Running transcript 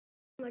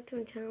Back to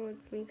my channel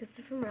with me,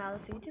 Christopher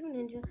Morales, YouTube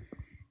Ninja,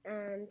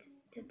 and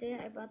today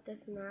I bought this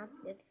map.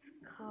 It's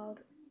called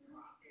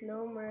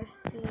No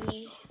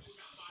Mercy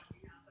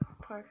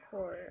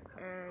Parkour,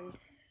 and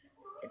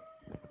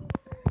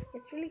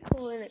it's really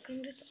cool, and it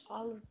comes with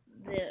all of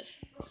this.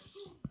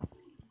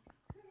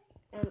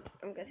 And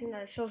I'm guessing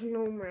that it shows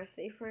no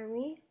mercy for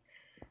me.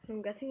 So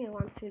I'm guessing it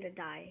wants me to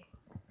die.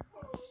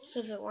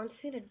 So if it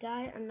wants me to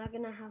die, I'm not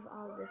gonna have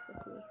all this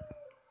with me.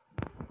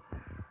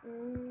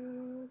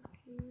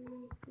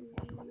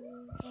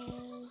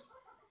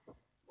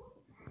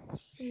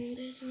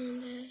 This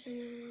and this and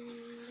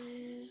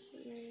this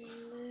and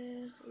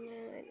this, and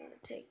then I gotta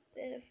take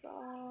this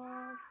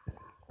off.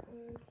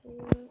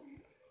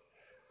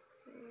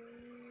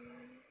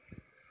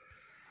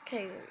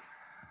 Okay,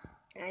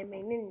 I'm a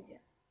ninja.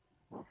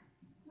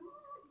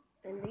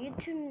 I'm the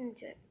YouTube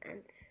ninja,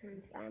 and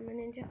since I'm a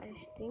ninja, I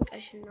think I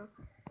should know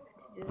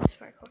how to do this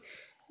parkour.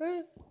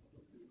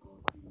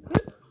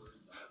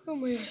 Oh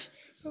my gosh,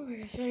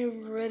 I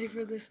am ready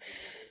for this.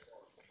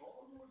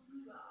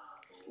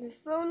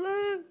 It's so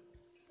long.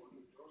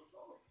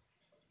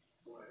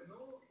 Oh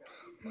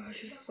my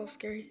gosh, this is so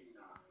scary.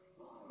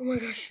 Oh my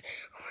gosh,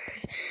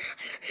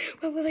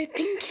 what was I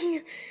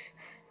thinking?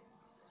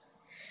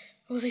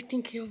 What was I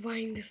thinking of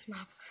buying this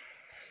map?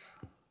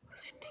 What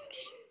was I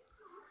thinking?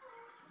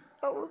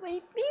 What was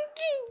I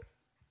thinking?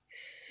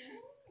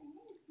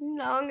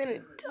 Now I'm gonna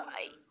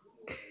die.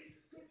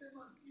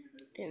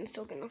 And I'm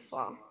still gonna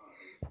fall.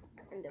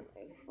 And if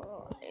I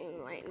fall, I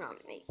might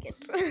not make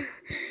it. I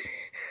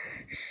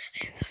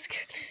am so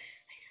scared.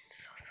 I am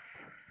so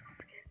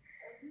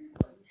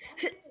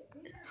scared.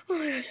 Oh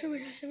my gosh,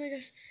 oh my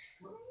gosh.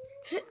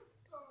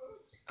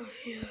 Oh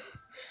phew.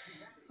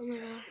 Oh my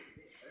god.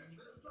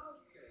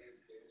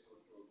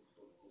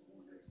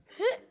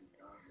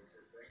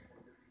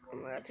 Oh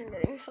my gosh, I'm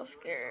getting so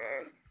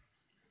scared.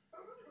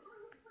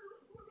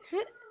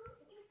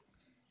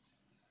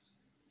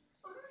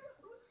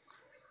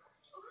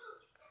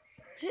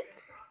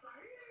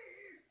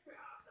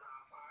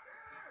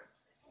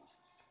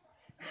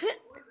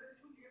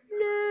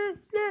 No,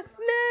 no,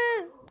 no!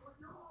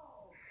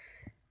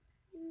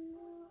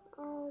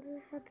 Oh, this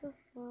is such a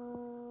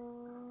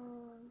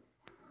fun.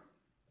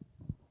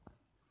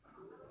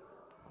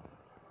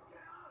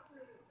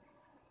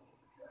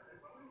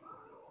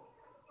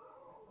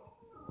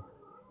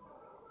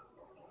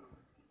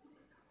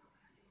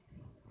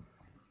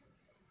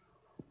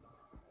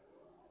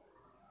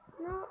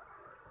 No.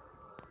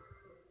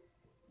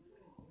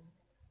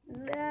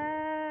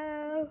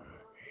 No.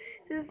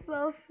 This is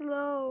so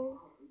slow.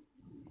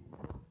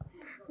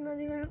 I'm not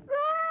even.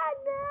 Ah,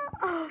 no.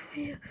 Oh,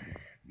 phew.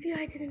 Phew,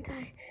 I didn't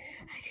die.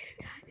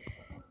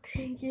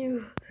 Thank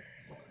you.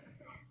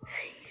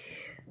 Thank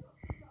you.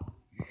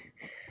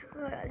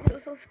 Oh my gosh, it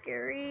was so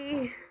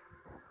scary.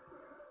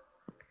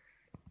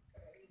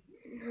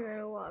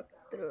 I walked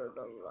through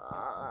the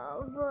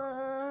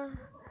lava.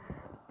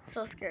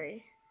 So scary.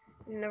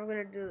 I'm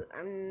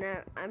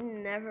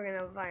never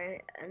gonna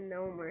buy a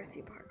No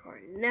Mercy parkour.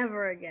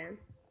 Never again.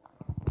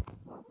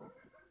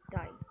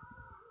 Die.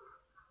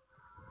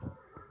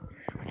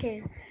 Okay.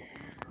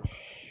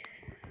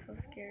 So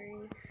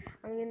scary.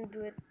 I'm gonna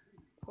do it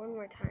one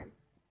more time.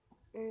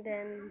 And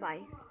then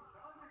bye.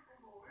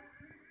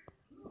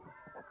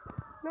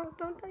 No,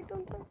 don't die. No!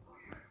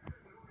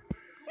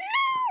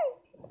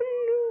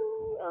 No!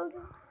 I'll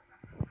just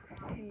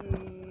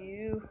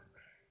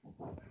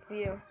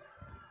phew.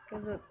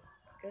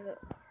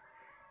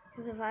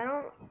 Cause if I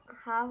don't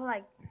have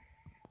like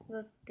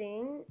the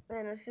thing,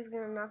 then it's just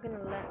not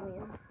gonna let me.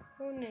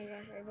 Oh my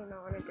gosh, I do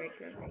not want to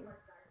break nothing.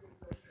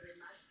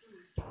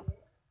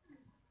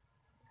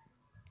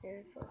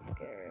 I'm so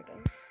scared.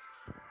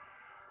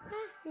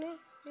 No.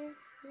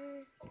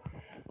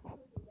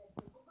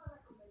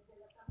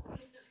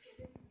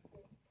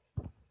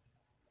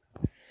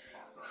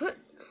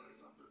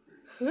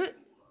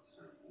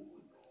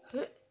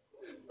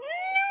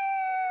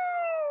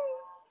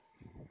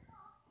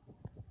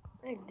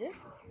 I did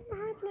find a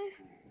high place.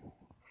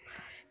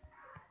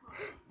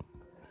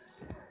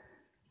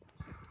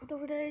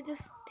 Where did I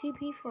just TP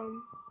from?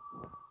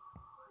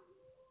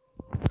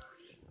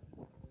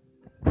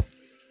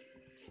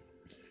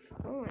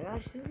 Oh my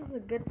gosh, this is a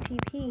good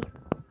TP.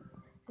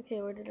 Okay,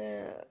 where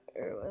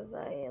was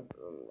I at the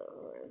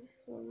first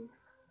one?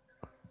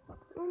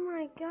 Oh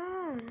my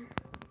god.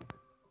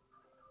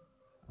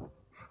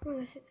 Oh my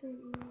gosh, it's in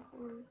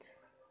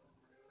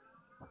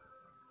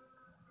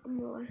oh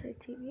my gosh, I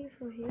TP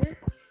from here?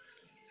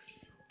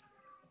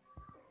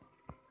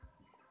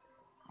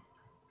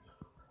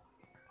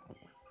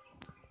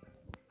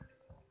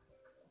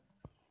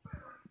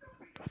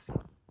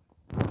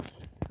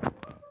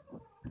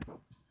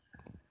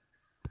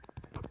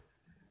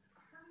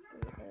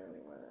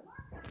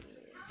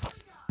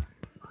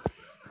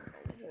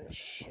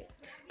 Shoot.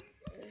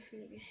 I'm just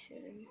gonna be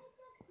shooting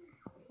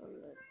on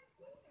the.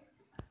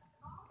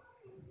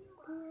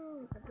 Oh,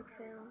 epic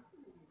fail.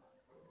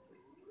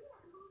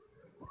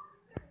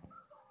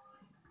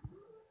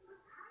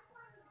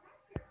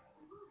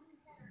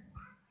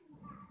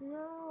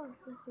 No,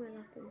 this is my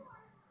last one.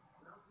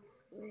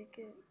 Make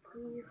it,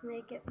 please,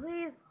 make it,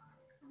 please.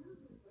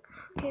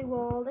 Okay,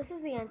 well, this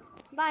is the end.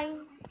 Bye.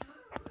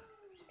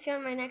 See you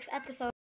on my next episode.